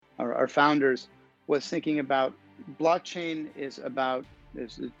our founders, was thinking about blockchain is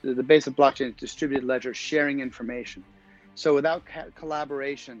the base of blockchain is distributed ledger, sharing information. So without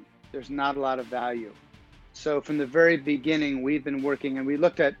collaboration, there's not a lot of value. So from the very beginning, we've been working, and we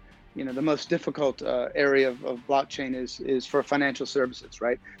looked at, the most difficult area of blockchain is for financial services,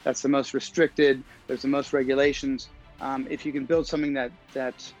 right? That's the most restricted. There's the most regulations. If you can build something that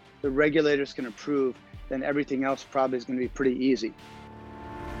the regulators can approve, then everything else probably is going to be pretty easy.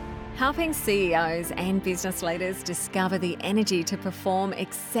 Helping CEOs and business leaders discover the energy to perform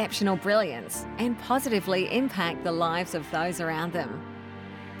exceptional brilliance and positively impact the lives of those around them.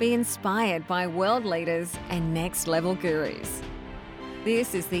 Be inspired by world leaders and next-level gurus.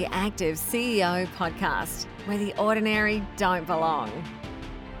 This is the Active CEO podcast, where the ordinary don't belong.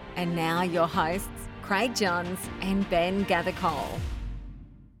 And now your hosts, Craig Johns and Ben Gathercole.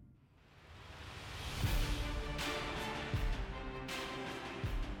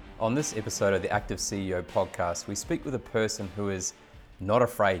 On this episode of the Active CEO podcast, we speak with a person who is not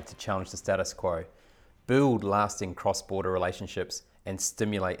afraid to challenge the status quo, build lasting cross-border relationships, and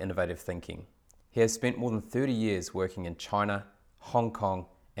stimulate innovative thinking. He has spent more than 30 years working in China, Hong Kong,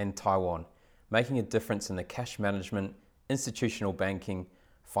 and Taiwan, making a difference in the cash management, institutional banking,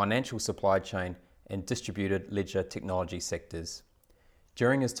 financial supply chain, and distributed ledger technology sectors.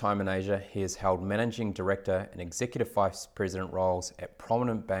 During his time in Asia, he has held managing director and executive vice president roles at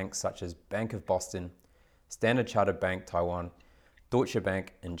prominent banks such as Bank of Boston, Standard Chartered Bank Taiwan, Deutsche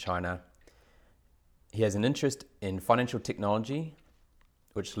Bank in China. He has an interest in financial technology,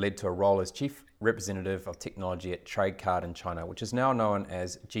 which led to a role as chief representative of technology at TradeCard in China, which is now known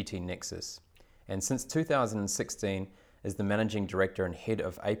as GT Nexus. And since 2016 is the managing director and head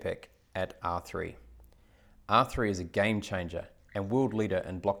of APAC at R3. R3 is a game changer and world leader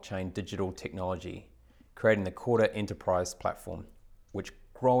in blockchain digital technology, creating the Corda Enterprise platform, which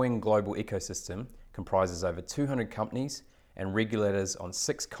growing global ecosystem comprises over 200 companies and regulators on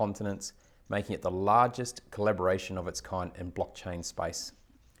 6 continents, making it the largest collaboration of its kind in blockchain space.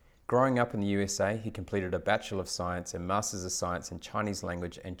 Growing up in the USA, he completed a Bachelor of Science and Masters of Science in Chinese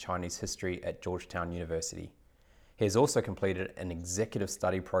Language and Chinese History at Georgetown University. He has also completed an executive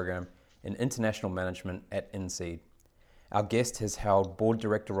study program in international management at INSEAD. Our guest has held board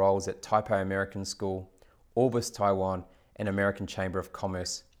director roles at Taipei American School, Orbis Taiwan, and American Chamber of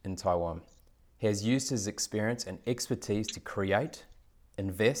Commerce in Taiwan. He has used his experience and expertise to create,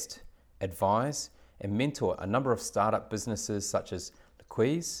 invest, advise, and mentor a number of startup businesses such as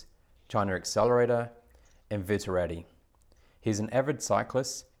Liquiz, China Accelerator, and Verterati. He's an avid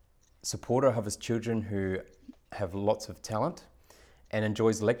cyclist, supporter of his children who have lots of talent, and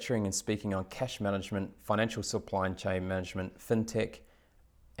enjoys lecturing and speaking on cash management, financial supply chain management, fintech,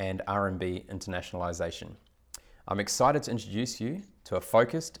 and RMB internationalization. I'm excited to introduce you to a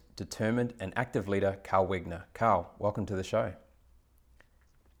focused, determined, and active leader, Carl Wegner. Carl, welcome to the show.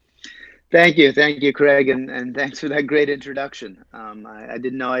 Thank you, Craig, and thanks for that great introduction. I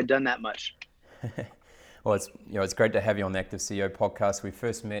didn't know I'd done that much. Well, it's great to have you on the Active CEO podcast. We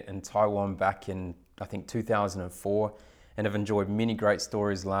first met in Taiwan back in, I think, 2004. And have enjoyed many great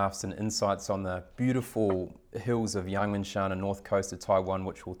stories, laughs, and insights on the beautiful hills of Yangmingshan and north coast of Taiwan,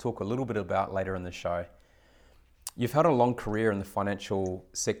 which we'll talk a little bit about later in the show. You've had a long career in the financial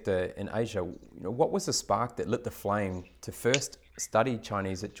sector in Asia. What was the spark that lit the flame to first study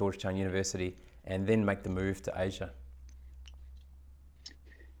Chinese at Georgetown University and then make the move to Asia?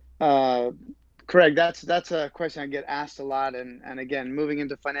 Craig, that's a question I get asked a lot. And again, moving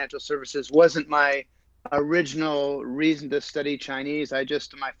into financial services wasn't my original reason to study Chinese.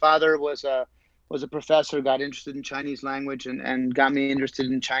 My father was a professor, got interested in Chinese language and got me interested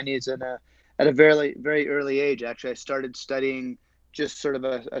in Chinese at a very, very early age. Actually, I started studying just sort of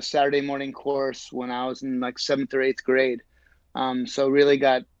a Saturday morning course when I was in like 7th or 8th grade. So really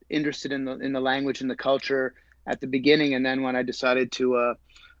got interested in the language and the culture at the beginning. And then when I decided to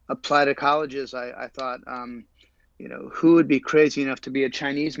apply to colleges, I thought, who would be crazy enough to be a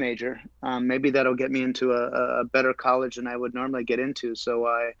Chinese major? Maybe that'll get me into a better college than I would normally get into. So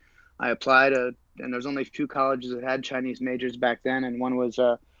I applied, and there's only a few colleges that had Chinese majors back then, and one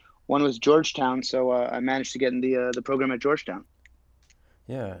was Georgetown. So I managed to get in the program at Georgetown.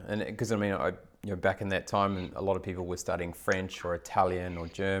 Yeah, and because back in that time, a lot of people were studying French or Italian or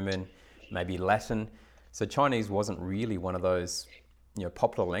German, maybe Latin. So Chinese wasn't really one of those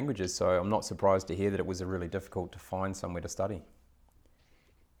popular languages, so I'm not surprised to hear that it was really difficult to find somewhere to study.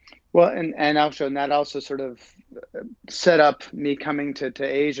 Well, and that also sort of set up me coming to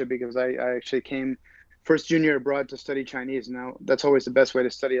Asia, because I actually came first junior abroad to study Chinese. Now that's always the best way to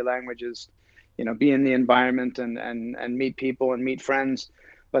study a language is, be in the environment and meet people and meet friends.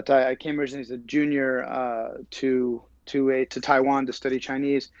 but I came originally as a junior to Taiwan to study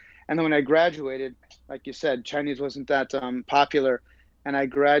Chinese. And then when I graduated, like you said, Chinese wasn't that popular. And I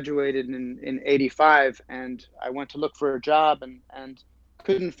graduated in 85, and I went to look for a job and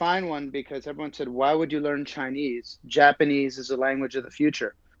couldn't find one because everyone said, why would you learn Chinese? Japanese is the language of the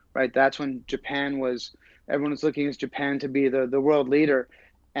future, right? That's when everyone was looking at Japan to be the world leader,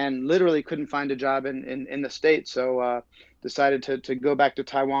 and literally couldn't find a job in the States. So decided to go back to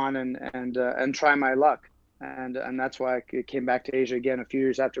Taiwan and try my luck. And that's why I came back to Asia again a few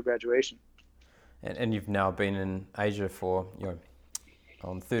years after graduation. And you've now been in Asia for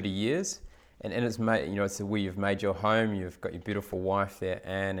 30 years, and it's made, it's where you've made your home. You've got your beautiful wife there,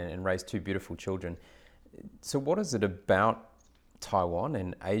 Anne, and raised two beautiful children. So what is it about Taiwan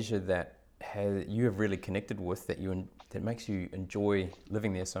and Asia that you have really connected with that makes you enjoy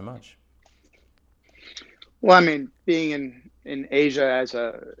living there so much? Well, I mean, being in Asia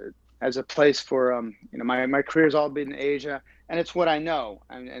as a place for my career's all been in Asia, and it's what I know,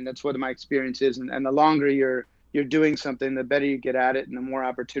 and that's what my experience is. And the longer you're doing something, the better you get at it, and the more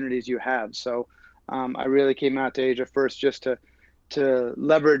opportunities you have. So I really came out to Asia first just to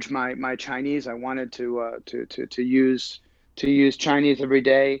leverage my Chinese. I wanted to use Chinese every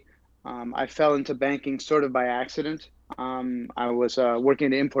day. I fell into banking sort of by accident. I was working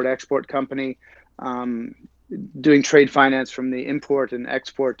at an import-export company, doing trade finance from the import and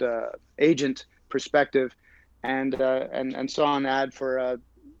export agent perspective, and saw an ad for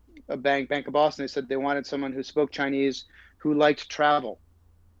a Bank of Boston. They said they wanted someone who spoke Chinese, who liked travel,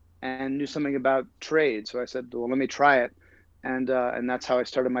 and knew something about trade. So I said, well, let me try it, and that's how I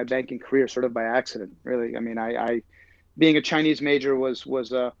started my banking career, sort of by accident, really. I mean, I being a Chinese major was one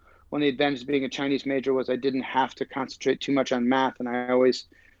of the advantages of being a Chinese major was I didn't have to concentrate too much on math, and I always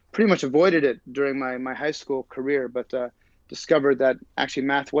pretty much avoided it during my high school career, but discovered that actually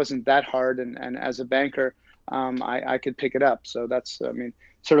math wasn't that hard, and as a banker, I could pick it up. So that's, I mean,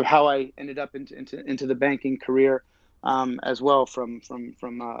 sort of how I ended up into the banking career, as well, from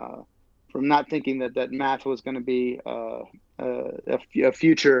not thinking that math was going to be a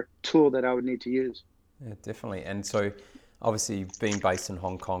future tool that I would need to use. Yeah, definitely. And so obviously being based in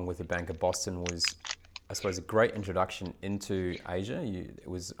Hong Kong with the Bank of Boston was, I suppose, a great introduction into Asia. It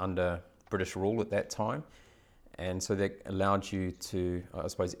was under British rule at that time. And so that allowed you to, I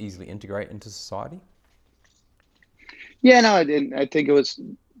suppose, easily integrate into society. Yeah, no, I think it was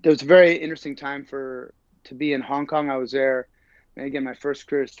a very interesting time to be in Hong Kong. I was there, and again, my first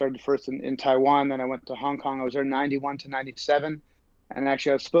career started first in Taiwan, then I went to Hong Kong. I was there 91 to 97. And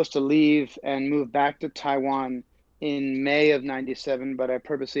actually I was supposed to leave and move back to Taiwan in May of 97, but I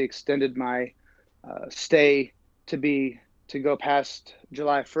purposely extended my stay to go past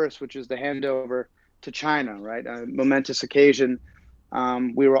July 1st, which is the handover to China, right? A momentous occasion.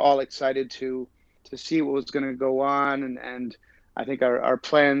 We were all excited to see what was going to go on, and I think our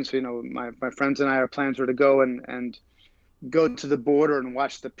plans, my friends and I, our plans were to go and go to the border and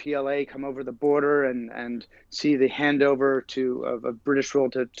watch the PLA come over the border and see the handover of British rule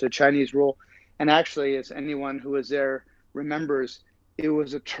to Chinese rule. And actually, as anyone who was there remembers, it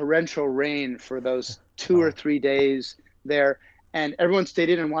was a torrential rain for those 2 or 3 days there, and everyone stayed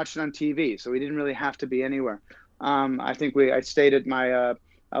in and watched it on TV. So we didn't really have to be anywhere. I think I stayed at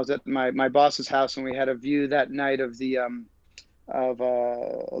I was at my boss's house, and we had a view that night of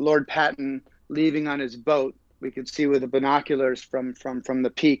Lord Patton leaving on his boat. We could see with the binoculars from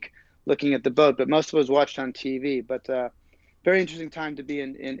the peak looking at the boat, but most of us watched on TV. But very interesting time to be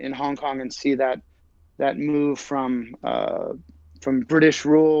in Hong Kong and see that move from British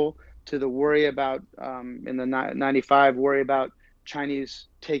rule to the worry about in the 95 worry about Chinese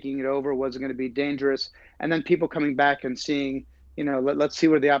taking it over. Was it going to be dangerous? And then people coming back and seeing, let's see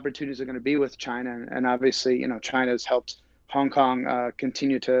where the opportunities are going to be with China. And obviously, China has helped Hong Kong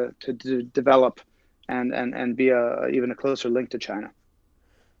continue to develop and be even a closer link to China.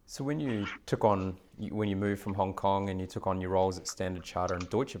 So when you moved from Hong Kong and you took on your roles at Standard Chartered and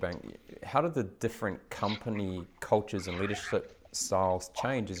Deutsche Bank, how did the different company cultures and leadership styles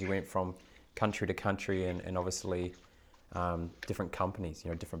change as you went from country to country and obviously different companies,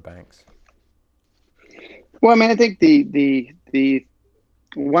 different banks? Well, I mean, I think the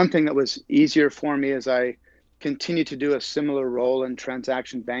one thing that was easier for me is I continued to do a similar role in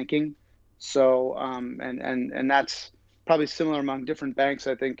transaction banking. So, and that's probably similar among different banks.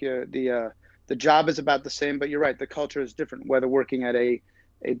 I think the job is about the same, but you're right, the culture is different, whether working at a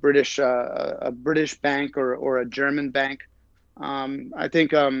British bank or a German bank. I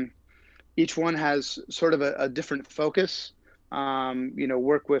think each one has sort of a different focus.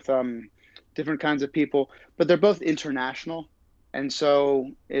 Work with different kinds of people, but they're both international. And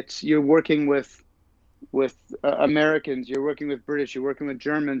so you're working with Americans, you're working with British, you're working with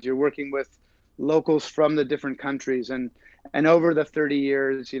Germans, you're working with locals from the different countries. And over the 30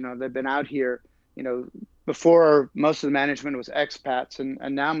 years, they've been out here, before most of the management was expats,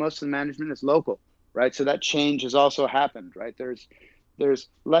 and now most of the management is local, right? So that change has also happened, right? There's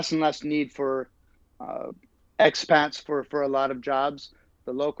less and less need for expats for a lot of jobs.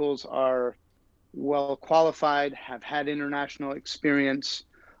 The locals are well qualified, have had international experience,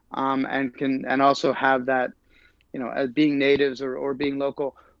 and also have that, as being natives or being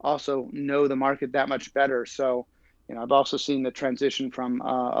local, also know the market that much better. So, I've also seen the transition from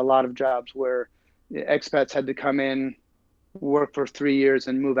a lot of jobs where the expats had to come in, work for 3 years,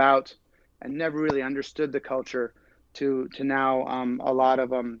 and move out, and never really understood the culture. To now, a lot of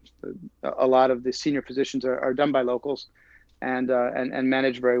the senior positions are done by locals, and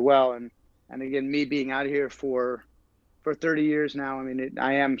managed very well. And again, me being out here for 30 years now, I mean,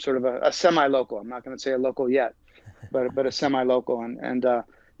 I am sort of a semi-local. I'm not going to say a local yet, but a semi-local, and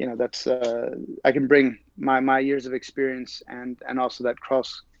that's I can bring my years of experience and also that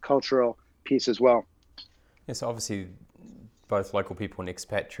cross-cultural piece as well. Yes, obviously, both local people and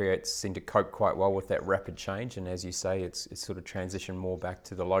expatriates seem to cope quite well with that rapid change, and as you say, it's sort of transitioned more back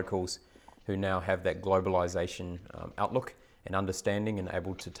to the locals who now have that globalization outlook and understanding and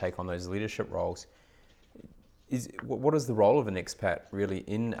able to take on those leadership roles. What is the role of an expat really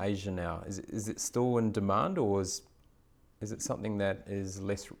in Asia now? Is it still in demand, or is it something that is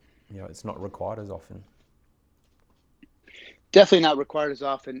less, it's not required as often? Definitely not required as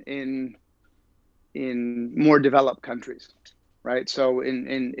often in more developed countries, right? So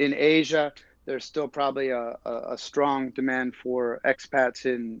in Asia, there's still probably a strong demand for expats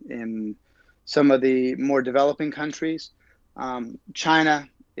in some of the more developing countries. China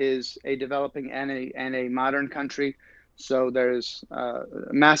is a developing and a modern country, so there's a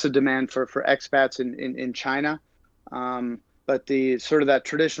massive demand for expats in China. But the sort of that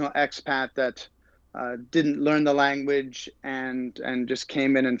traditional expat that didn't learn the language and just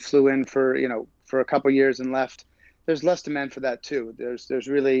came in and flew in for a couple of years and left, there's less demand for that too. There's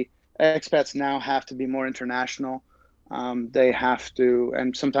really, expats now have to be more international. They have to,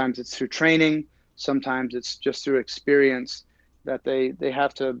 and sometimes it's through training, sometimes it's just through experience, that they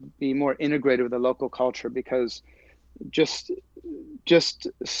have to be more integrated with the local culture, because just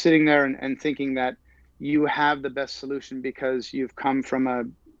sitting there and thinking that you have the best solution because you've come from a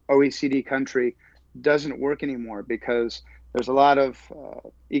OECD country doesn't work anymore, because there's a lot of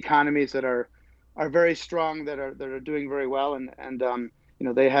economies that are very strong, that are doing very well, and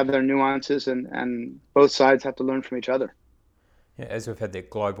they have their nuances, and both sides have to learn from each other. Yeah, as we've had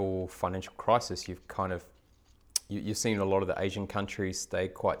that global financial crisis, you've seen a lot of the Asian countries stay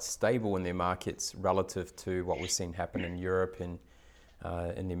quite stable in their markets relative to what we've seen happen in Europe and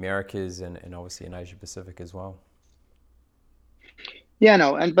in the Americas, and obviously in Asia Pacific as well. Yeah,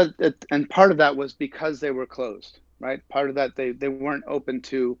 no, and part of that was because they were closed, right? Part of that, they weren't open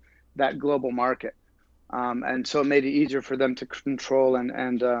to that global market, and so it made it easier for them to control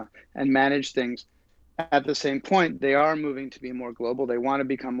and manage things. At the same point, they are moving to be more global. They want to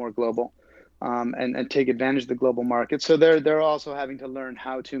become more global, and take advantage of the global market. So they're also having to learn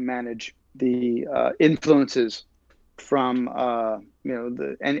how to manage the influences from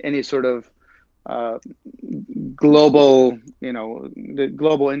any sort of global, the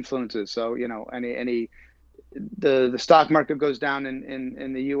global influences. So the stock market goes down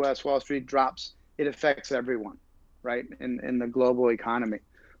in the U.S., Wall Street drops, it affects everyone, right? In the global economy.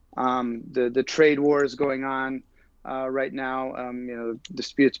 The trade war is going on right now.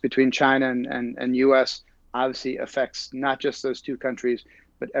 Disputes between China and U.S. obviously affects not just those two countries,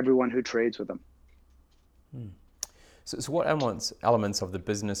 but everyone who trades with them. So what elements of the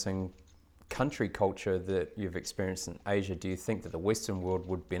business and country culture that you've experienced in Asia do you think that the Western world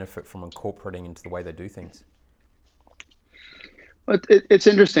would benefit from incorporating into the way they do things? Well, it's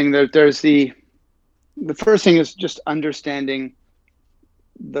interesting. There's the first thing is just understanding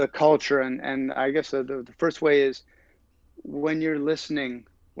the culture, and I guess the first way is when you're listening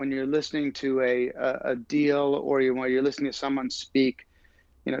to a deal, or when you're listening to someone speak,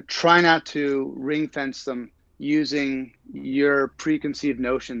 try not to ring fence them using your preconceived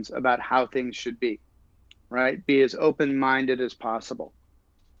notions about how things should be, right? Be as open-minded as possible.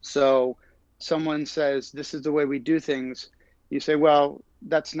 So someone says, this is the way we do things. You say, well,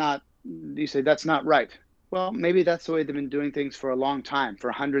 that's not right. Well, maybe that's the way they've been doing things for a long time,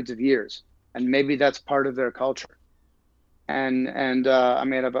 for hundreds of years. And maybe that's part of their culture. And I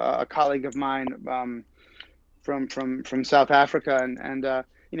mean, a colleague of mine from South Africa, and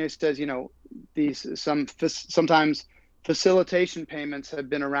he says, sometimes facilitation payments have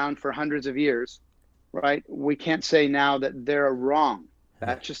been around for hundreds of years, right? We can't say now that they're wrong. Yeah.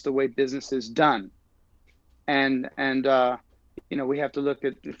 That's just the way business is done. And we have to look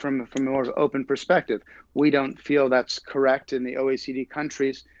at from a more open perspective. We don't feel that's correct in the OECD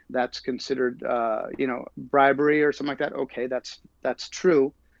countries. That's considered bribery or something like that. Okay, that's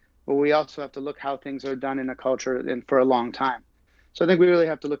true, but we also have to look how things are done in a culture and for a long time. So I think we really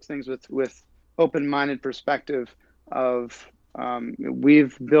have to look at things with open-minded perspective of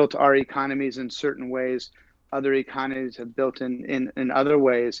we've built our economies in certain ways, other economies have built in other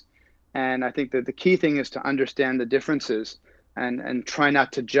ways. And I think that the key thing is to understand the differences and try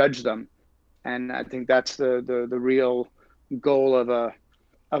not to judge them. And I think that's the real goal of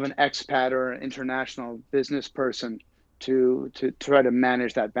an expat or an international business person to try to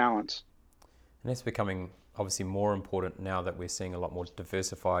manage that balance. And it's becoming obviously more important now that we're seeing a lot more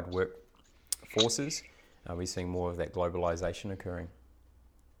diversified workforces. We're seeing more of that globalization occurring.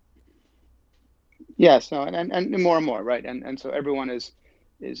 Yes, no, and more and more, right? And so everyone is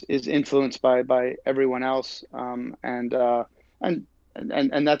influenced by everyone else, and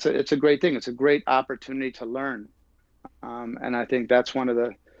it's a great thing. It's a great opportunity to learn, and I think that's one of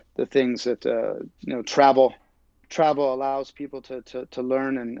the things that travel allows people to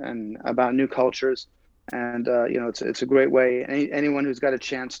learn and about new cultures, and it's a great way. Anyone who's got a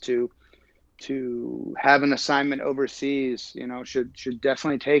chance to have an assignment overseas, should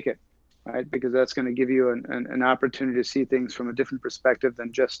definitely take it. Right, because that's going to give you an opportunity to see things from a different perspective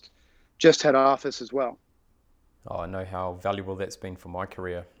than just head office as well. Oh, I know how valuable that's been for my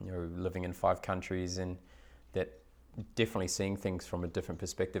career. Living in 5 countries and that definitely seeing things from a different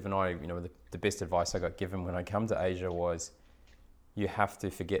perspective. And the best advice I got given when I come to Asia was, you have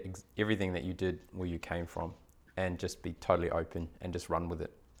to forget everything that you did where you came from, and just be totally open and just run with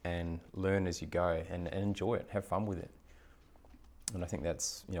it and learn as you go and enjoy it, have fun with it. And I think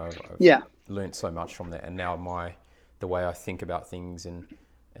that's, I've learned so much from that. And now the way I think about things and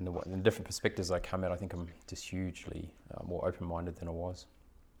the different perspectives I come at, I think I'm just hugely more open-minded than I was.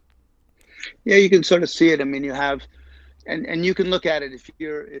 Yeah, you can sort of see it. I mean, you have, and you can look at it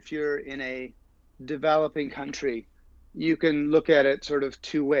if you're in a developing country, you can look at it sort of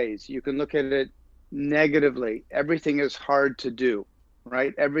 2 ways. You can look at it negatively. Everything is hard to do,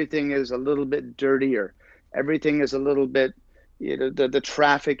 right? Everything is a little bit dirtier. Everything is a little bit, the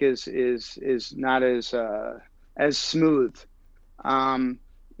traffic is not as smooth.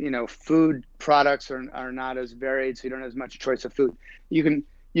 Food products are not as varied, so you don't have as much choice of food. You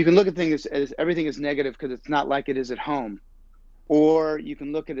can look at things as everything is negative because it's not like it is at home, or you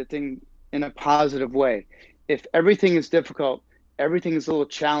can look at a thing in a positive way. If everything is difficult, everything is a little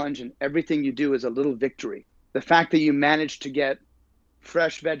challenge, and everything you do is a little victory. The fact that you managed to get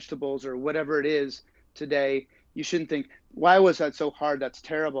fresh vegetables or whatever it is today, you shouldn't think, why was that so hard? That's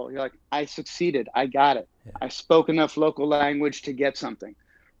terrible. You're like, I succeeded. I got it. Yeah. I spoke enough local language to get something,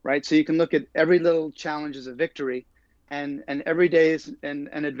 right? So you can look at every little challenge as a victory, and every day is an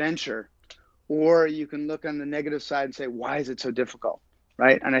adventure. Or you can look on the negative side and say, why is it so difficult,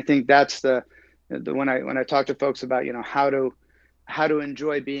 right? And I think that's when I talk to folks about, how to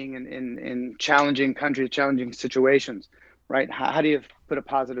enjoy being in challenging countries, challenging situations, right? How do you put a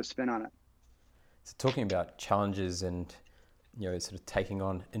positive spin on it? So talking about challenges and sort of taking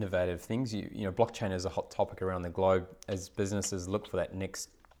on innovative things, blockchain is a hot topic around the globe as businesses look for that next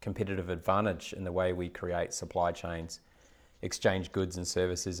competitive advantage in the way we create supply chains, exchange goods and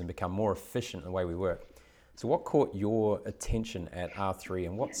services, and become more efficient in the way we work. So what caught your attention at R3,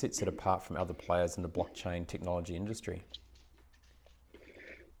 and what sets it apart from other players in the blockchain technology industry?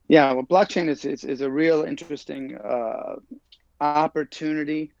 Yeah, well, blockchain is a real interesting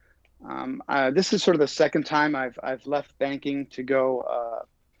opportunity. This is sort of the second time I've left banking to go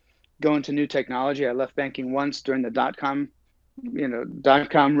into new technology. I left banking once during the dot-com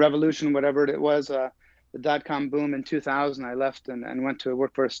revolution, whatever it was, the dot-com boom in 2000. I left and went to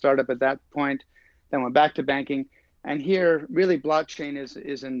work for a startup at that point, then went back to banking. And here, really, blockchain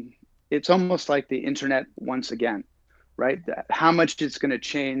it's almost like the internet once again, right? How much it's going to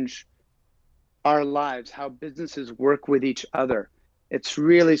change our lives, how businesses work with each other. It's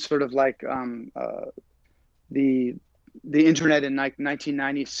really sort of like the internet in like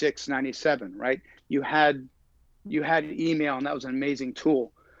 1996, 97, right? You had email, and that was an amazing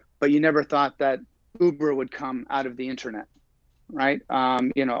tool, but you never thought that Uber would come out of the internet, right?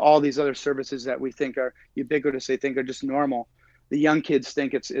 All these other services that we think are ubiquitous, they think are just normal. The young kids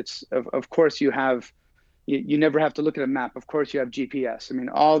think it's of course you never have to look at a map. Of course you have GPS. I mean,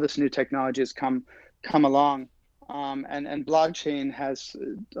 all this new technology has come along. And blockchain has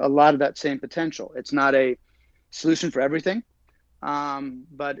a lot of that same potential. It's not a solution for everything,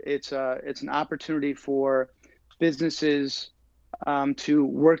 but it's an opportunity for businesses to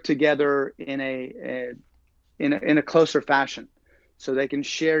work together in a closer fashion, so they can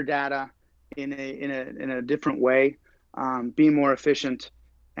share data in a different way, be more efficient,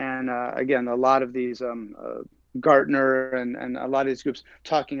 and again, a lot of these Gartner and a lot of these groups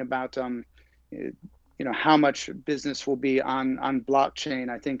talking about how much business will be on blockchain.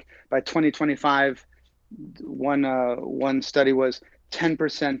 I think by 2025, one study was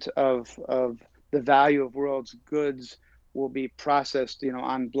 10% of the value of world's goods will be processed,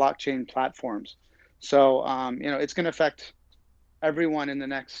 on blockchain platforms. So, it's going to affect everyone in the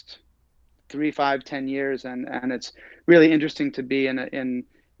next 3, 5, 10 years, and it's really interesting to be in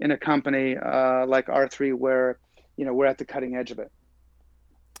a company like R3 where we're at the cutting edge of it.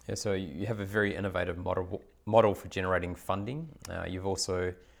 Yeah, so you have a very innovative model for generating funding. You've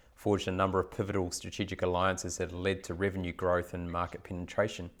also forged a number of pivotal strategic alliances that have led to revenue growth and market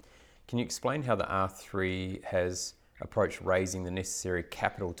penetration. Can you explain how the R3 has approached raising the necessary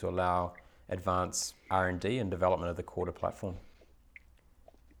capital to allow advanced R&D and development of the Corda platform?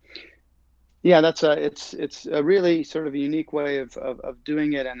 Yeah, it's a really sort of a unique way of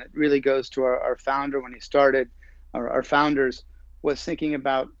doing it, and it really goes to our founder when he started. Our founders was thinking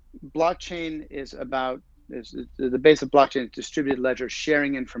about blockchain is the base of blockchain is distributed ledger,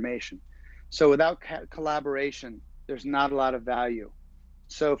 sharing information. So without collaboration, there's not a lot of value.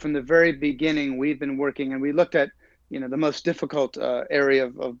 So from the very beginning, we've been working, and we looked at the most difficult area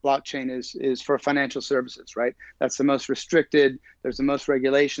of blockchain is for financial services, right? That's the most restricted. There's the most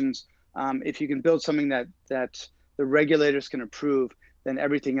regulations. If you can build something that the regulators can approve, then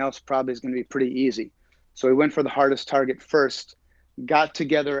everything else probably is going to be pretty easy. So we went for the hardest target first, got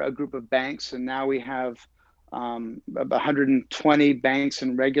together a group of banks, and now we have about 120 banks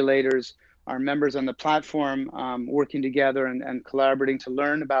and regulators, our members on the platform, working together and collaborating to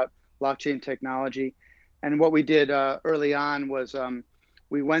learn about blockchain technology. And what we did early on was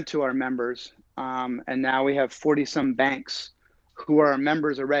we went to our members, and now we have 40-some banks who are our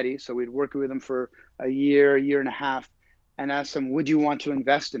members already. So we'd worked with them for a year and a half, and asked them, would you want to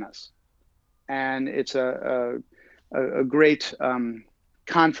invest in us? And it's a great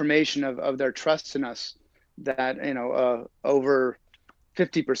confirmation of their trust in us that, over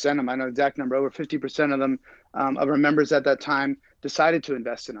 50% of them, I know the exact number, over 50% of them, of our members at that time decided to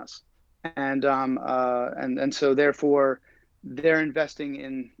invest in us. And so therefore they're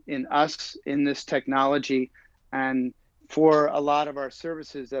investing in us, in this technology. And for a lot of our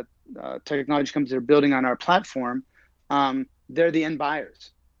services that technology companies are building on our platform, they're the end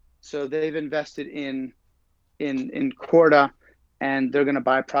buyers. So they've invested in Corda, and they're going to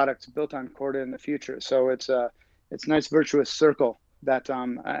buy products built on Corda in the future. So it's a nice virtuous circle that,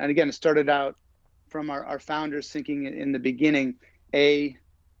 and again, it started out from our founders thinking in the beginning,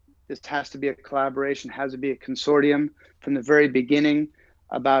 this has to be a collaboration, has to be a consortium. From the very beginning,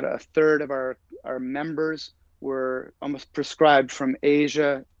 about a third of our members were almost prescribed from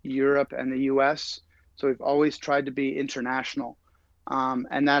Asia, Europe, and the US. So we've always tried to be international.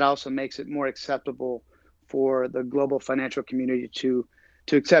 And that also makes it more acceptable for the global financial community to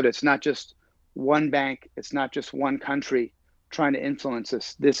accept it. It's not just one bank, it's not just one country trying to influence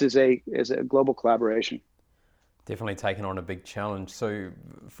this. This is a global collaboration. Definitely taken on a big challenge. So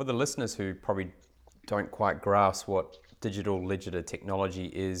for the listeners who probably don't quite grasp what digital ledger technology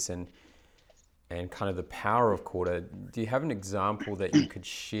is and kind of the power of Corda, do you have an example that you could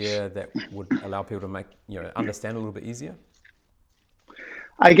share that would allow people to understand a little bit easier?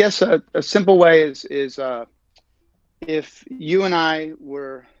 I guess a simple way is if you and I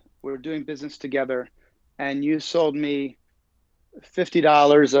were doing business together, and you sold me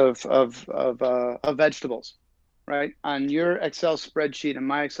 $50 of vegetables, right? On your Excel spreadsheet and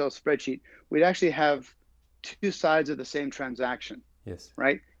my Excel spreadsheet, we'd actually have two sides of the same transaction. Yes.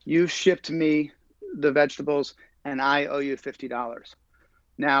 Right? You've shipped me the vegetables, and I owe you $50.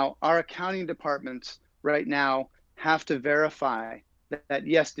 Now, our accounting departments right now have to verify that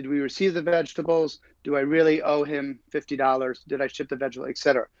yes, did we receive the vegetables? Do I really owe him $50? Did I ship the vegetables, et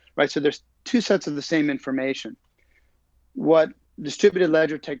cetera? Right? So there's two sets of the same information. What distributed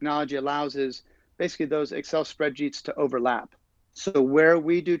ledger technology allows is basically those Excel spreadsheets to overlap. So where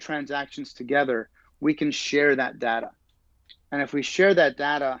we do transactions together, we can share that data. And if we share that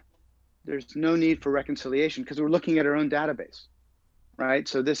data, there's no need for reconciliation because we're looking at our own database, right?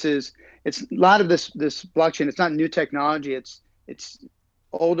 So it's a lot of this blockchain. It's not new technology. It's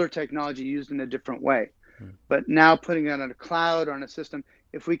older technology used in a different way. But now putting it on a cloud or on a system,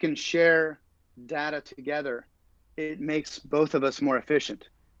 if we can share data together, it makes both of us more efficient.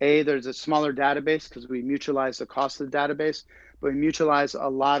 There's a smaller database because we mutualize the cost of the database, but we mutualize a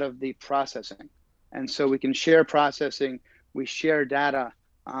lot of the processing. And so we can share processing, we share data,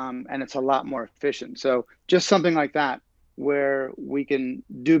 and it's a lot more efficient. So just something like that, where we can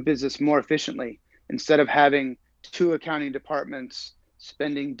do business more efficiently instead of having two accounting departments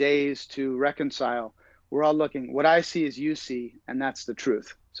spending days to reconcile. We're all looking, what I see is you see, and that's the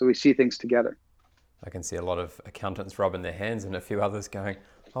truth. So we see things together. I can see a lot of accountants rubbing their hands and a few others going,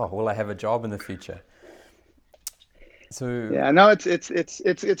 oh, will I have a job in the future? So yeah, no,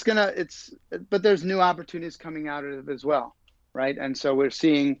 but there's new opportunities coming out of it as well, right? And so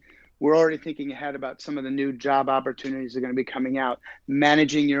we're already thinking ahead about some of the new job opportunities that are going to be coming out.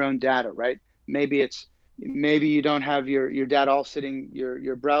 Managing your own data, right? Maybe you don't have your data all sitting,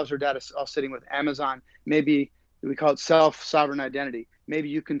 your browser data all sitting with Amazon. Maybe we call it self-sovereign identity. Maybe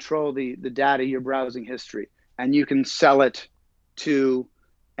you control the data, your browsing history, and you can sell it to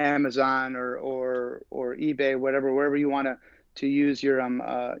Amazon or eBay, wherever you want to use your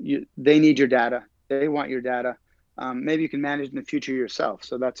they need your data. They want your data. Maybe you can manage in the future yourself.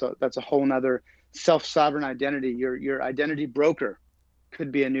 So that's a whole nother self-sovereign identity. Your identity broker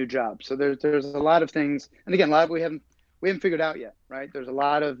could be a new job. So there's a lot of things, and again, a lot of we haven't figured out yet, right? There's a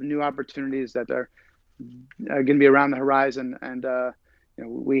lot of new opportunities that are going to be around the horizon, and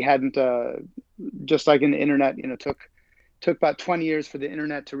we hadn't just like in the internet, took about 20 years for the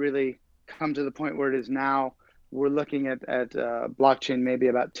internet to really come to the point where it is now. We're looking at blockchain maybe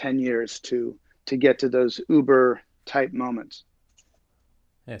about 10 years to get to those Uber type moments.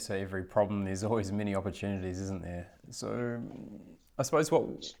 Yeah, so every problem, there's always many opportunities, isn't there? So I suppose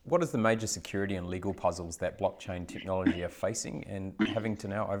what is the major security and legal puzzles that blockchain technology are facing and having to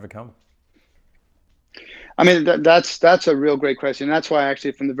now overcome? I mean, that's a real great question. That's why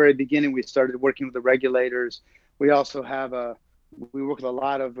actually from the very beginning we started working with the regulators. We also have we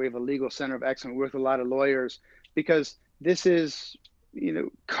have a legal center of excellence. We work with a lot of lawyers because this is,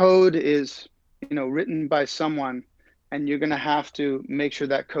 code is, written by someone, and you're going to have to make sure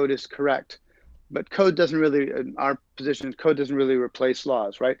that code is correct. But code doesn't really, in our position, code doesn't really replace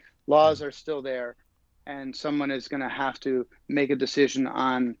laws, right? Laws are still there, and someone is going to have to make a decision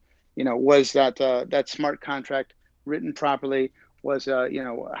on, was that smart contract written properly? Was,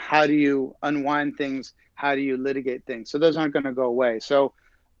 how do you unwind things? How do you litigate things? So those aren't going to go away. So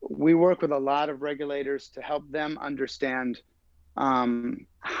we work with a lot of regulators to help them understand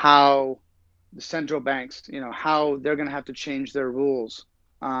how the central banks, how they're going to have to change their rules,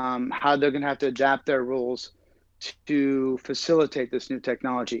 how they're going to have to adapt their rules to facilitate this new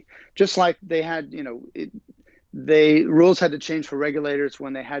technology. Just like they had, rules had to change for regulators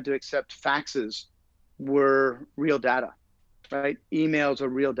when they had to accept faxes were real data, right? Emails are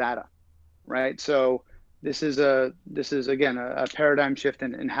real data, right? So this is again a paradigm shift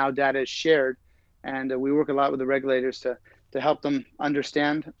in how data is shared, and we work a lot with the regulators to help them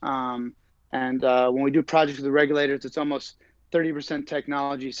understand. When we do projects with the regulators, it's almost 30%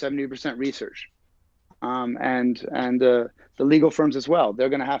 technology, 70% research, and the legal firms as well. They're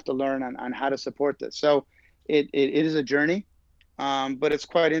going to have to learn on how to support this. So it is a journey, but it's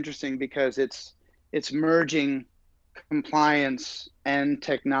quite interesting because it's merging compliance and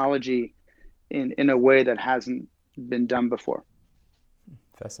technology in a way that hasn't been done before.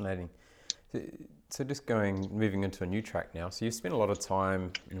 Fascinating. So just moving into a new track now. So you've spent a lot of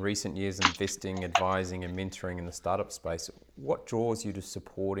time in recent years investing, advising and mentoring in the startup space. What draws you to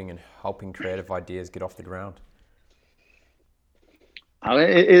supporting and helping creative ideas get off the ground?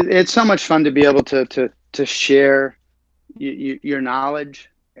 It's so much fun to be able to share your knowledge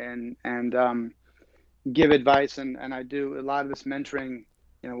and give advice. And I do a lot of this mentoring,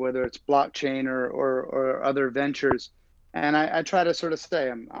 whether it's blockchain or other ventures. And I try to sort of say,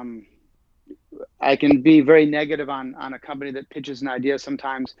 I can be very negative on a company that pitches an idea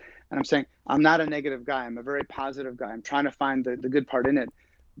sometimes. And I'm saying, I'm not a negative guy. I'm a very positive guy. I'm trying to find the good part in it.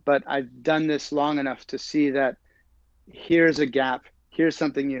 But I've done this long enough to see that here's a gap. Here's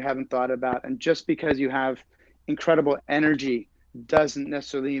something you haven't thought about. And just because you have incredible energy doesn't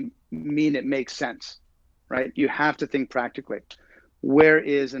necessarily mean it makes sense, right? You have to think practically.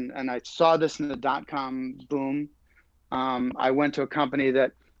 And I saw this in the dot-com boom. I went to a company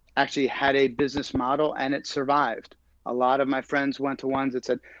that actually had a business model and it survived. A lot of my friends went to ones that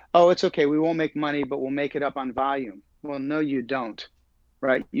said, oh, it's okay, we won't make money, but we'll make it up on volume. Well, no, you don't,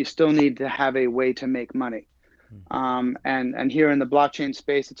 right? You still need to have a way to make money. And here in the blockchain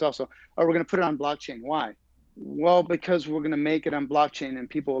space, it's also, we're going to put it on blockchain. Why? Well, because we're going to make it on blockchain and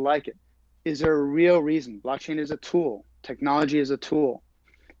people will like it. Is there a real reason? Blockchain is a tool. Technology is a tool.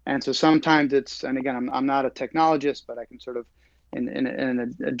 And so sometimes and again, I'm not a technologist, but I can sort of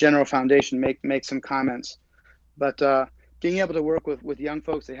in a general foundation make some comments. But being able to work with young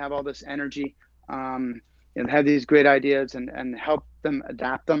folks, they have all this energy, and have these great ideas, and help them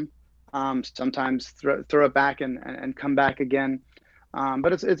adapt them. Sometimes throw it back and come back again.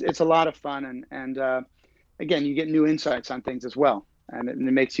 But it's a lot of fun, and again, you get new insights on things as well, and it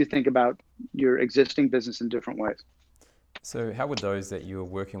makes you think about your existing business in different ways. So how would those that you're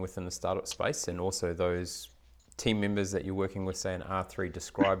working with in the startup space, and also those team members that you're working with, say in R3,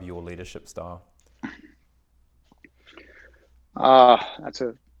 describe your leadership style? That's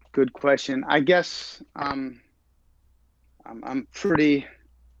a good question. I guess I'm pretty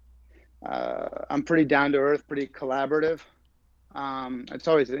down to earth, pretty collaborative. It's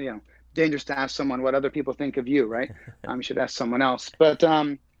always dangerous to ask someone what other people think of you, right? You should ask someone else. But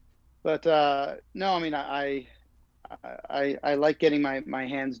no, I mean, I like getting my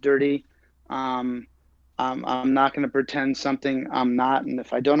hands dirty. I'm not going to pretend something I'm not, and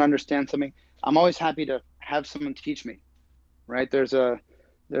if I don't understand something, I'm always happy to have someone teach me. Right? There's a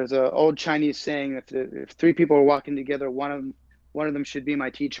old Chinese saying, if three people are walking together, one of them should be my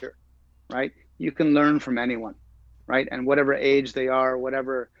teacher. Right? You can learn from anyone, right? And whatever age they are,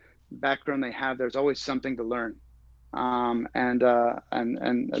 whatever background they have, there's always something to learn. And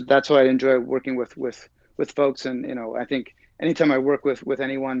that's why I enjoy working with folks. And I think anytime I work with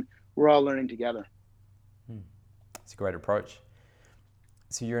anyone, we're all learning together. It's a great approach.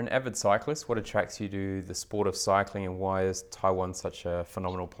 So you're an avid cyclist. What attracts you to the sport of cycling, and why is Taiwan such a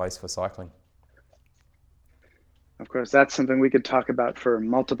phenomenal place for cycling? Of course, that's something we could talk about for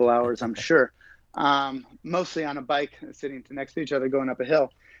multiple hours, I'm sure. Mostly on a bike, sitting next to each other, going up a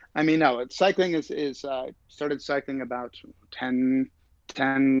hill. I mean, no, cycling is started cycling about 10,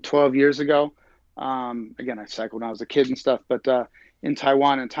 12 years ago. Again, I cycled when I was a kid and stuff, but in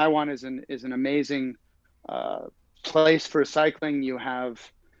Taiwan, and Taiwan is an amazing place for cycling. You have,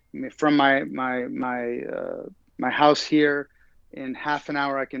 from my house here, in half an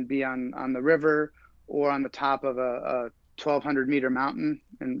hour I can be on the river or on the top of a 1,200 meter mountain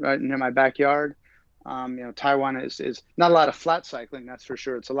and right near my backyard. Taiwan is not a lot of flat cycling, that's for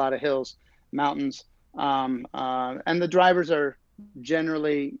sure. It's a lot of hills, mountains, and the drivers are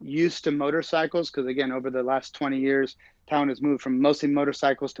generally used to motorcycles, because again, over the last 20 years, Taiwan has moved from mostly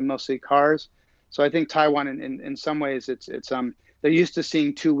motorcycles to mostly cars. So I think Taiwan, in some ways, it's they're used to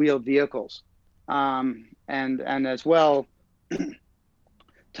seeing two-wheeled vehicles, and as well,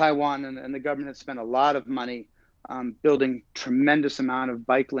 Taiwan and the government has spent a lot of money building tremendous amount of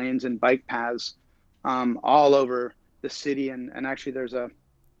bike lanes and bike paths all over the city, and actually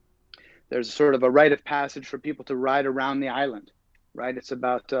there's sort of a rite of passage for people to ride around the island, right? It's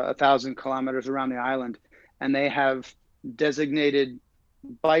about 1,000 kilometers around the island, and they have designated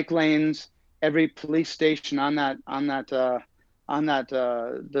bike lanes. Every police station on the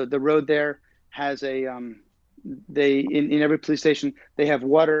road there has in every police station they have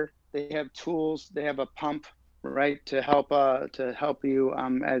water, they have tools, they have a pump, right, to help you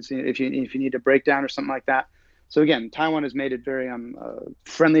as if you need a breakdown or something like that. So again, Taiwan has made it very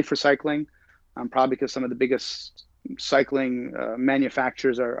friendly for cycling, probably because some of the biggest cycling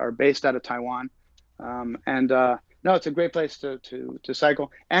manufacturers are based out of Taiwan, no, it's a great place to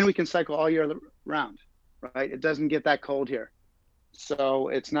cycle, and we can cycle all year round, right? It doesn't get that cold here, so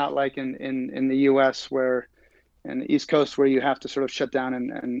it's not like in the U.S. where, in the East Coast, where you have to sort of shut down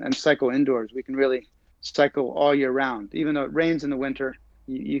and cycle indoors. We can really cycle all year round, even though it rains in the winter.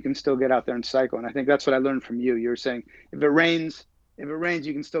 You can still get out there and cycle, and I think that's what I learned from you. You were saying if it rains,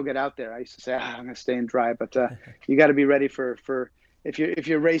 you can still get out there. I used to say, I'm going to stay in dry, but you got to be ready for. If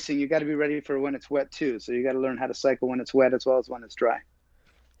you're racing, you got to be ready for when it's wet too. So you got to learn how to cycle when it's wet as well as when it's dry.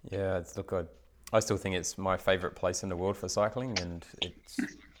 Yeah, I still think it's my favorite place in the world for cycling, and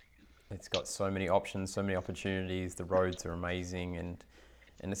it's got so many options, so many opportunities. The roads are amazing, and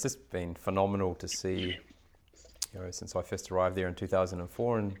it's just been phenomenal to see, since I first arrived there in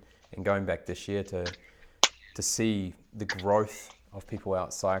 2004 and going back this year to see the growth of people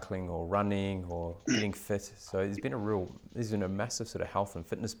out cycling or running or getting fit. So there's been a massive sort of health and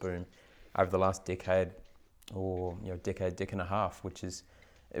fitness boom over the last decade or decade and a half, which is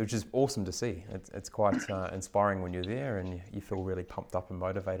awesome to see. It's quite inspiring when you're there, and you feel really pumped up and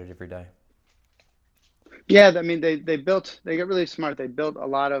motivated every day. Yeah, I mean they got really smart. They built a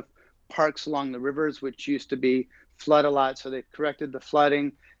lot of parks along the rivers, which used to be flood a lot, so they corrected the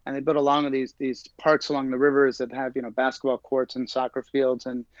flooding. And they built along these parks along the rivers that have basketball courts and soccer fields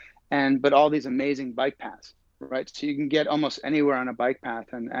but all these amazing bike paths, right? So you can get almost anywhere on a bike path,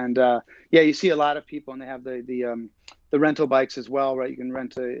 and you see a lot of people, and they have the rental bikes as well, right? You can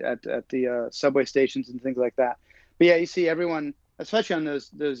rent at the subway stations and things like that. But yeah, you see everyone especially on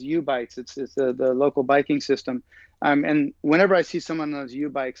those U bikes. It's the local biking system. And whenever I see someone on those U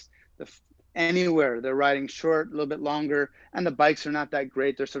bikes, anywhere they're riding short, a little bit longer, and the bikes are not that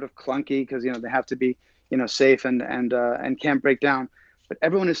great. They're sort of clunky because they have to be safe and can't break down. But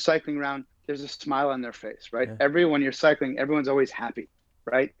everyone is cycling around. There's a smile on their face, right? Yeah. When you're cycling, everyone's always happy,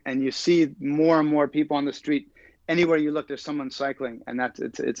 right? And you see more and more people on the street. Anywhere you look, there's someone cycling, and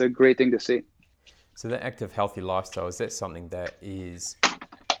it's a great thing to see. So the active, healthy lifestyle, is that something that is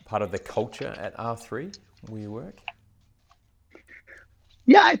part of the culture at R3 where you work?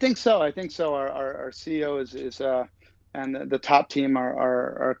 Yeah, I think so. Our CEO is and the top team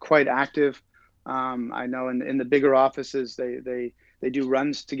are quite active. I know in the bigger offices they do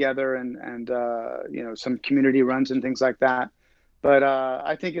runs together and some community runs and things like that. But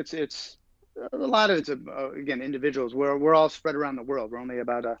I think it's a lot of it's again individuals. We're all spread around the world. We're only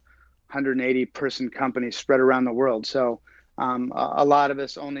about 180 person company spread around the world. So a lot of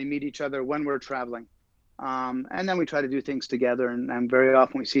us only meet each other when we're traveling. And then we try to do things together, and very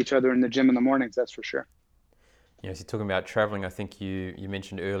often we see each other in the gym in the mornings, that's for sure. So you're talking about traveling, I think you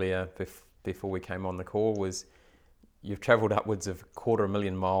mentioned earlier before we came on the call was you've traveled upwards of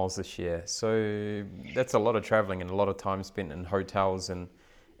 250,000 miles this year. So that's a lot of traveling and a lot of time spent in hotels and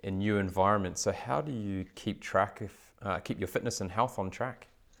in new environments. So how do you keep your fitness and health on track?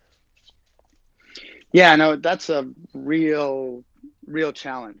 Yeah, no, that's a real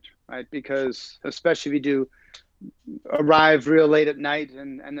challenge, right? Because especially if you do arrive real late at night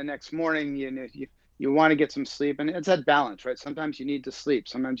and the next morning, you want to get some sleep, and it's that balance, right? Sometimes you need to sleep,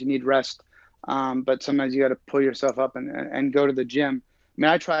 sometimes you need rest, but sometimes you got to pull yourself up and go to the gym. I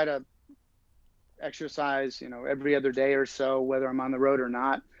mean, I try to exercise, every other day or so, whether I'm on the road or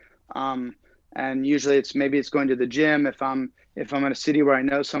not. And usually it's going to the gym. If I'm in a city where I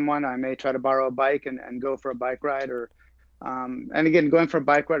know someone, I may try to borrow a bike and go for a bike ride. And again, going for a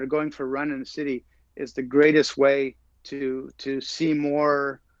bike ride or going for a run in the city is the greatest way to see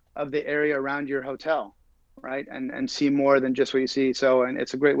more of the area around your hotel, right? And see more than just what you see. So, and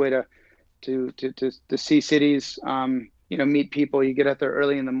it's a great way to see cities, meet people. You get out there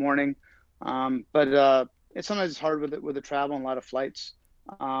early in the morning. But it's sometimes hard with the travel and a lot of flights.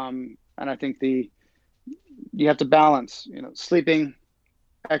 And I think you have to balance, sleeping,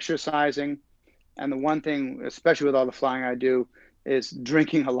 exercising, and the one thing, especially with all the flying I do, is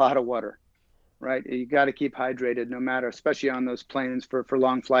drinking a lot of water, right? You got to keep hydrated no matter, especially on those planes for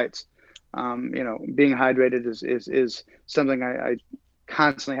long flights. Being hydrated is something I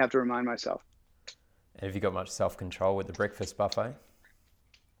constantly have to remind myself. And have you got much self-control with the breakfast buffet?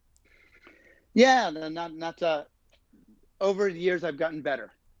 Yeah, not over the years I've gotten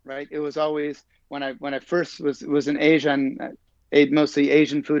better, right? It was always when I first was in Asia and ate mostly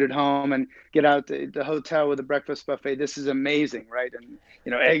Asian food at home and get out the hotel with a breakfast buffet. This is amazing, right? And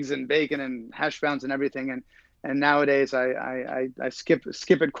eggs and bacon and hash browns and everything. And nowadays I skip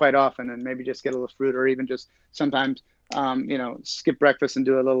it quite often and maybe just get a little fruit or even just sometimes skip breakfast and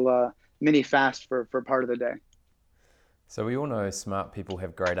do a little mini fast for part of the day. So we all know smart people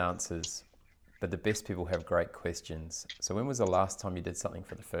have great answers, but the best people have great questions. So when was the last time you did something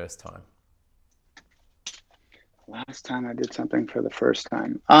for the first time? Last time I did something for the first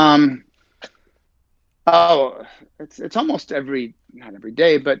time. It's almost not every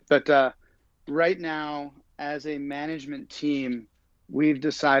day, but right now as a management team, we've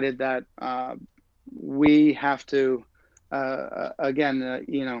decided that we have to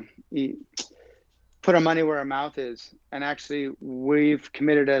put our money where our mouth is. And actually we've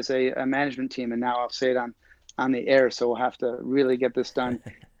committed as a management team, and now I'll say it on the air, so we'll have to really get this done,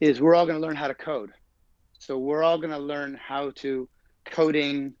 is we're all going to learn how to code. So we're all going to learn how to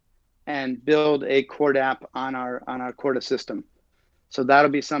coding and build a Cord app on our Corda system. So that'll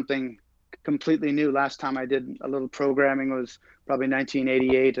be something completely new. Last time I did a little programming was probably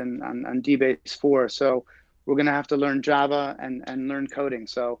 1988 and on DBase 4. So we're going to have to learn Java and learn coding.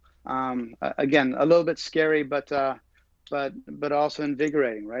 So again, a little bit scary, but also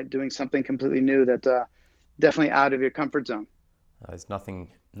invigorating, right? Doing something completely new that definitely out of your comfort zone. There's nothing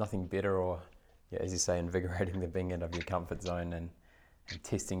better or, as you say, invigorating than being out of your comfort zone and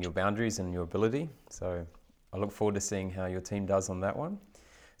testing your boundaries and your ability. So I look forward to seeing how your team does on that one.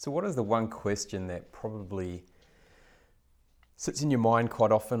 So what is the one question that probably sits in your mind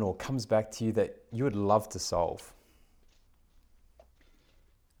quite often or comes back to you that you would love to solve?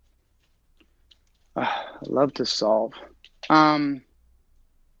 Love to solve.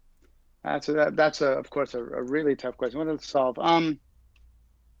 That's of course a really tough question. What to solve?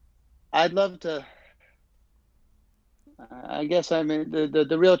 I'd love to. I guess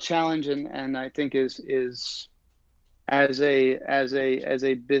the real challenge and I think is as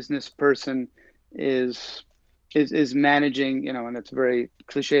a business person is managing, and it's very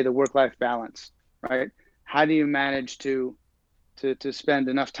cliche, the work-life balance, right? How do you manage to spend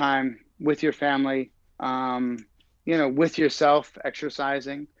enough time with your family, with yourself,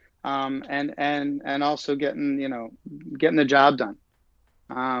 exercising, and also getting the job done.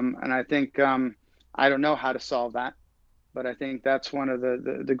 And I think I don't know how to solve that, but I think that's one of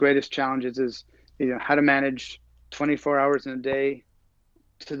the greatest challenges is how to manage 24 hours in a day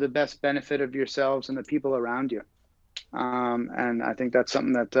to the best benefit of yourselves and the people around you. And I think that's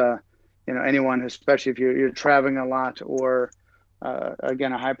something that anyone, especially if you're traveling a lot or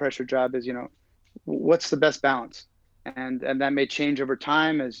again a high pressure job, is what's the best balance, and that may change over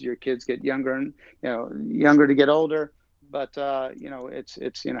time as your kids get younger and younger to get older. But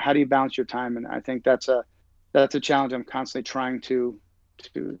it's how do you balance your time? And I think that's a challenge I'm constantly trying to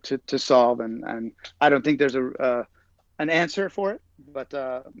solve. And I don't think there's an answer for it, but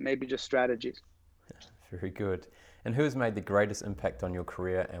maybe just strategies. Very good. And who has made the greatest impact on your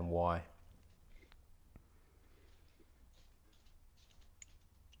career and why?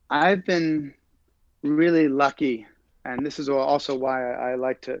 I've been really lucky, and this is also why I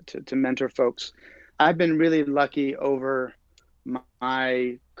like to mentor folks. I've been really lucky over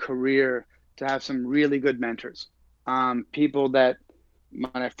my career to have some really good mentors. People that, when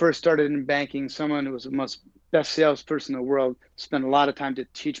I first started in banking, someone who was the most best salesperson in the world spent a lot of time to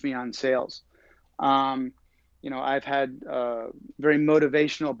teach me on sales. I've had very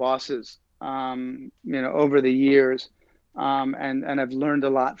motivational bosses, over the years, and I've learned a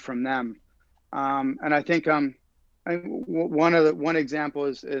lot from them. And I think one example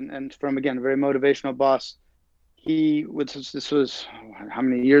is, and from, again, a very motivational boss. This was how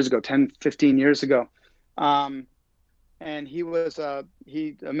many years ago? 10, 15 years ago. And he was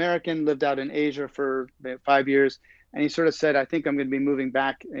American, lived out in Asia for 5 years, and he sort of said, "I think I'm going to be moving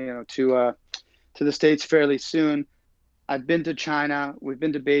back, to the States fairly soon. I've been to China, we've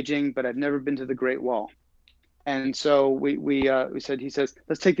been to Beijing, but I've never been to the Great Wall." And so he says,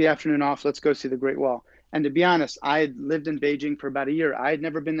 "Let's take the afternoon off. Let's go see the Great Wall." And to be honest, I had lived in Beijing for about a year. I had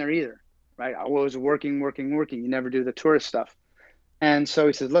never been there either, right? I was working. You never do the tourist stuff. And so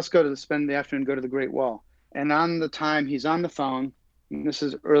he says, "Let's spend the afternoon, go to the Great Wall." And on the time he's on the phone, and this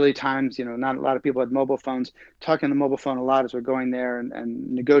is early times, not a lot of people had mobile phones, talking on the mobile phone a lot as we're going there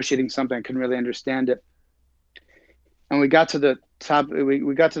and negotiating something. I couldn't really understand it. And we got to the top, we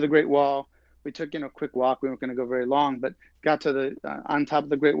got to the Great Wall. We took, a quick walk. We weren't going to go very long, but got to on top of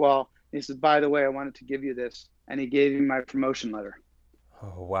the Great Wall. And he said, "By the way, I wanted to give you this." And he gave me my promotion letter.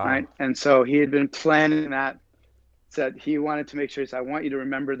 Oh, wow. Right. And so he had been planning that, said he wanted to make sure, he said, "I want you to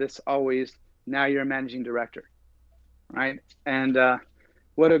remember this always. Now you're a managing director." Right. And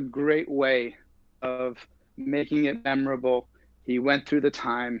what a great way of making it memorable. He went through the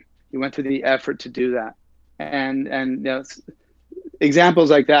time, he went through the effort to do that. And examples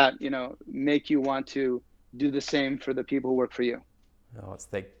like that, make you want to do the same for the people who work for you. Oh, it's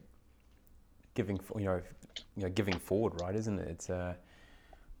like giving forward, right? Isn't it? It's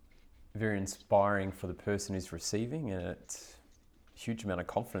very inspiring for the person who's receiving, and it's a huge amount of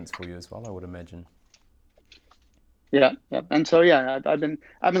confidence for you as well, I would imagine. Yeah. And so, I've been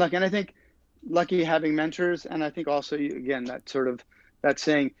lucky, and I think lucky having mentors, and I think also, again, that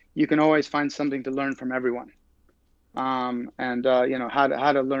saying, you can always find something to learn from everyone. And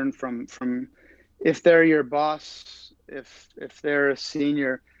how to learn from if they're your boss, if they're a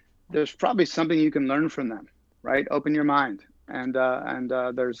senior, there's probably something you can learn from them, right? Open your mind, and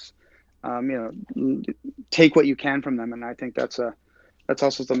there's take what you can from them, and I think that's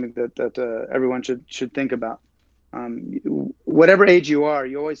also something that everyone should think about. Whatever age you are,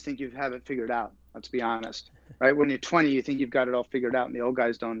 you always think you have it figured out. Let's be honest, right? When you're 20, you think you've got it all figured out, and the old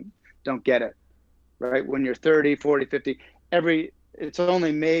guys don't get it, right? When you're 30, 40, 50, it's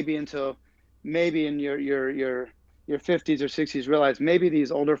only maybe in your 50s or 60s realize maybe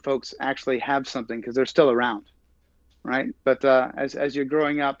these older folks actually have something because they're still around, right? But as you're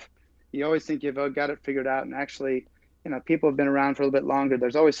growing up, you always think you've got it figured out, and actually, people have been around for a little bit longer.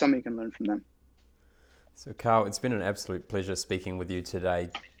 There's always something you can learn from them. So, Carl, it's been an absolute pleasure speaking with you today,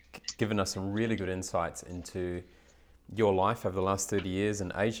 giving us some really good insights into your life over the last 30 years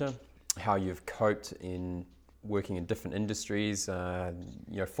in Asia, how you've coped in working in different industries,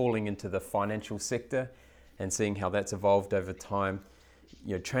 falling into the financial sector and seeing how that's evolved over time,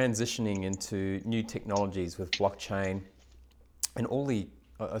 transitioning into new technologies with blockchain and all the,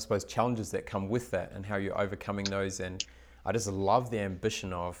 I suppose, challenges that come with that and how you're overcoming those. And I just love the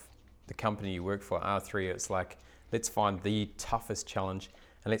ambition of the company you work for, R3. It's like, let's find the toughest challenge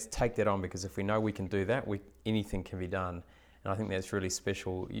And let's take that on, because if we know we can do that, anything can be done. And I think that's really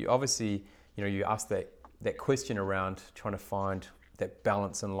special. You obviously, you asked that question around trying to find that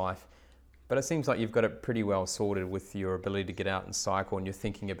balance in life. But it seems like you've got it pretty well sorted with your ability to get out and cycle, and you're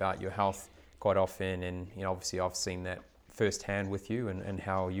thinking about your health quite often. And obviously I've seen that firsthand with you, and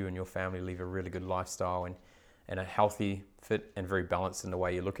how you and your family live a really good lifestyle and a healthy, fit, and very balanced in the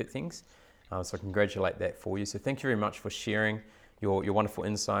way you look at things. So I congratulate that for you. So thank you very much for sharing your wonderful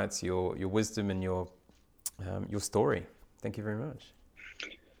insights, your wisdom, and your story. Thank you very much.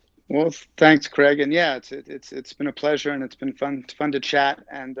 Well, thanks, Craig. And yeah, it's been a pleasure, and it's been fun to chat.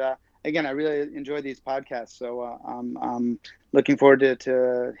 And again, I really enjoy these podcasts. So I'm looking forward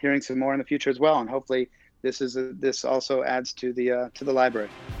to hearing some more in the future as well. And hopefully this also adds to the library.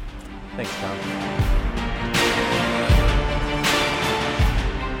 Thanks, Tom.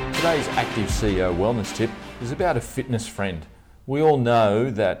 Today's Active CEO Wellness Tip is about a fitness friend. We all know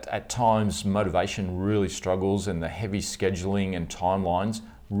that at times motivation really struggles, and the heavy scheduling and timelines,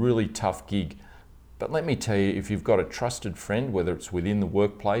 really tough gig. But let me tell you, if you've got a trusted friend, whether it's within the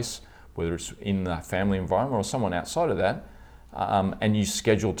workplace, whether it's in the family environment, or someone outside of that, and you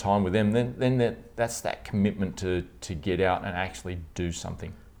schedule time with them, then that's that commitment to get out and actually do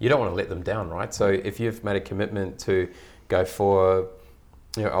something. You don't want to let them down, right? So if you've made a commitment to go for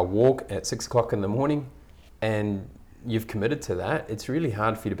a walk at 6 o'clock in the morning, and you've committed to that, it's really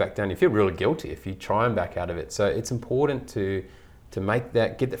hard for you to back down. You feel really guilty if you try and back out of it. So it's important to make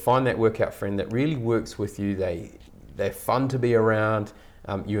that, find that workout friend that really works with you. They're fun to be around.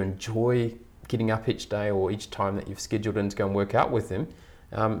 You enjoy getting up each day or each time that you've scheduled in to go and work out with them,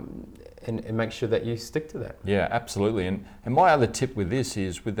 and make sure that you stick to that. Yeah, absolutely. And my other tip with this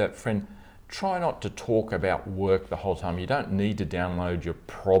is, with that friend, try not to talk about work the whole time. You don't need to download your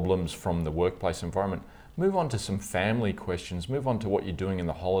problems from the workplace environment. Move on to some family questions. Move on to what you're doing in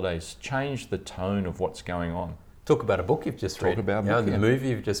the holidays. Change the tone of what's going on. Talk about a book you've just read. Talk about a book, the movie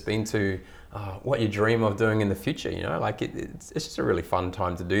you've just been to, what you dream of doing in the future. It's just a really fun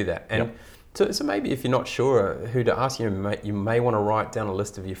time to do that. And so maybe if you're not sure who to ask, you may want to write down a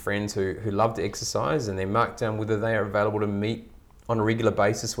list of your friends who love to exercise, and then mark down whether they are available to meet on a regular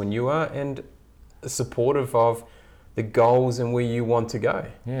basis when you are, and supportive of the goals and where you want to go.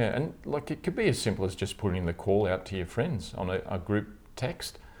 Yeah, and it could be as simple as just putting the call out to your friends on a group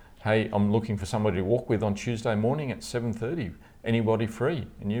text. Hey, I'm looking for somebody to walk with on Tuesday morning at 7:30. Anybody free?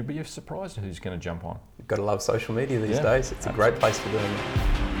 And you'd be surprised at who's going to jump on. You've got to love social media these days. It's a great place for doing it.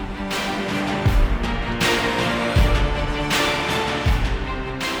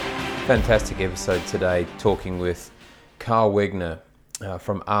 Fantastic episode today, talking with Carl Wegner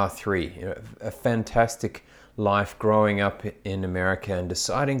from R3. A fantastic life growing up in America and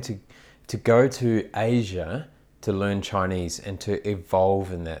deciding to go to Asia to learn Chinese and to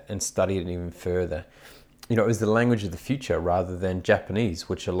evolve in that and study it even further. It was the language of the future rather than Japanese,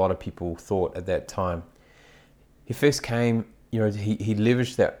 which a lot of people thought at that time. He first came, he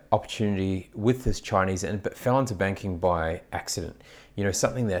leveraged that opportunity with his Chinese, but fell into banking by accident.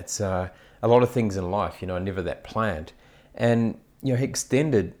 Something that's a lot of things in life, never that planned. And, he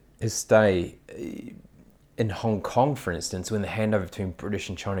extended his stay in Hong Kong, for instance, when the handover between British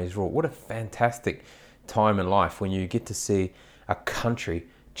and Chinese rule. What a fantastic time in life when you get to see a country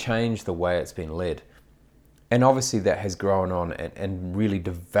change the way it's been led. And obviously that has grown on and really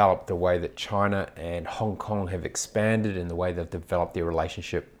developed the way that China and Hong Kong have expanded and the way they've developed their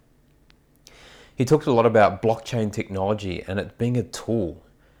relationship. He talked a lot about blockchain technology and it being a tool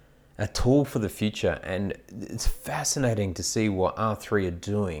for the future. And it's fascinating to see what R3 are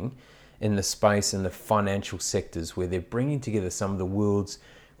doing in the space and the financial sectors, where they're bringing together some of the world's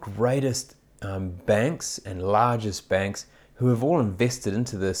greatest banks and largest banks who have all invested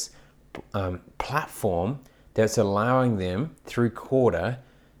into this platform that's allowing them through Corda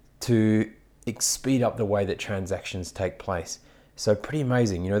to speed up the way that transactions take place. So pretty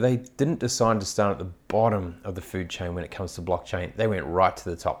amazing. They didn't decide to start at the bottom of the food chain when it comes to blockchain. They went right to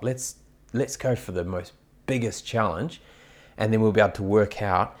the top. Let's go for the biggest challenge, and then we'll be able to work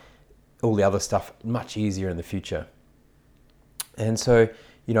out all the other stuff much easier in the future. And so,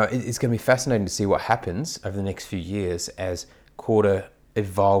 it's going to be fascinating to see what happens over the next few years as Corda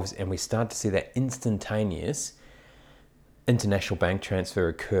evolves and we start to see that instantaneous international bank transfer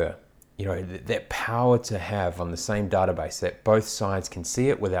occur. That power to have on the same database that both sides can see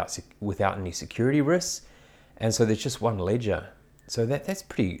it without any security risks. And so there's just one ledger. So that's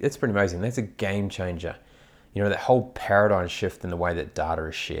pretty amazing. That's a game changer. That whole paradigm shift in the way that data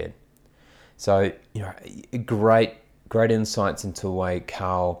is shared. So, great insights into the way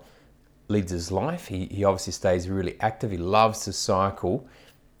Carl leads his life. He obviously stays really active. He loves to cycle.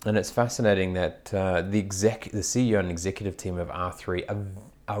 And it's fascinating that the CEO and executive team of R3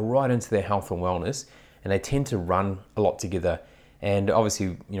 are right into their health and wellness, and they tend to run a lot together. And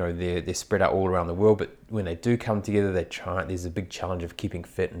obviously, they're spread out all around the world, but when they do come together, there's a big challenge of keeping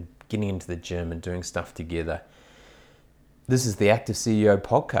fit and getting into the gym and doing stuff together. This is the Active CEO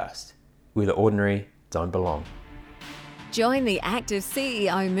podcast, where the ordinary don't belong. Join the Active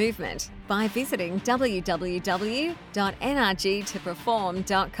CEO movement by visiting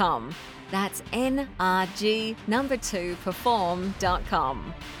www.nrg2perform.com. That's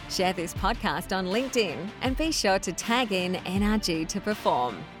NRG2perform.com. Share this podcast on LinkedIn and be sure to tag in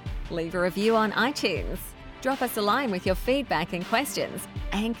NRG2Perform. Leave a review on iTunes. Drop us a line with your feedback and questions,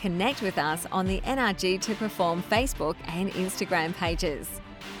 and connect with us on the NRG2Perform Facebook and Instagram pages.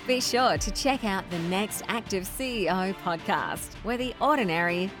 Be sure to check out the next Active CEO podcast, where the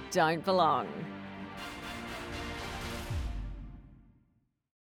ordinary don't belong.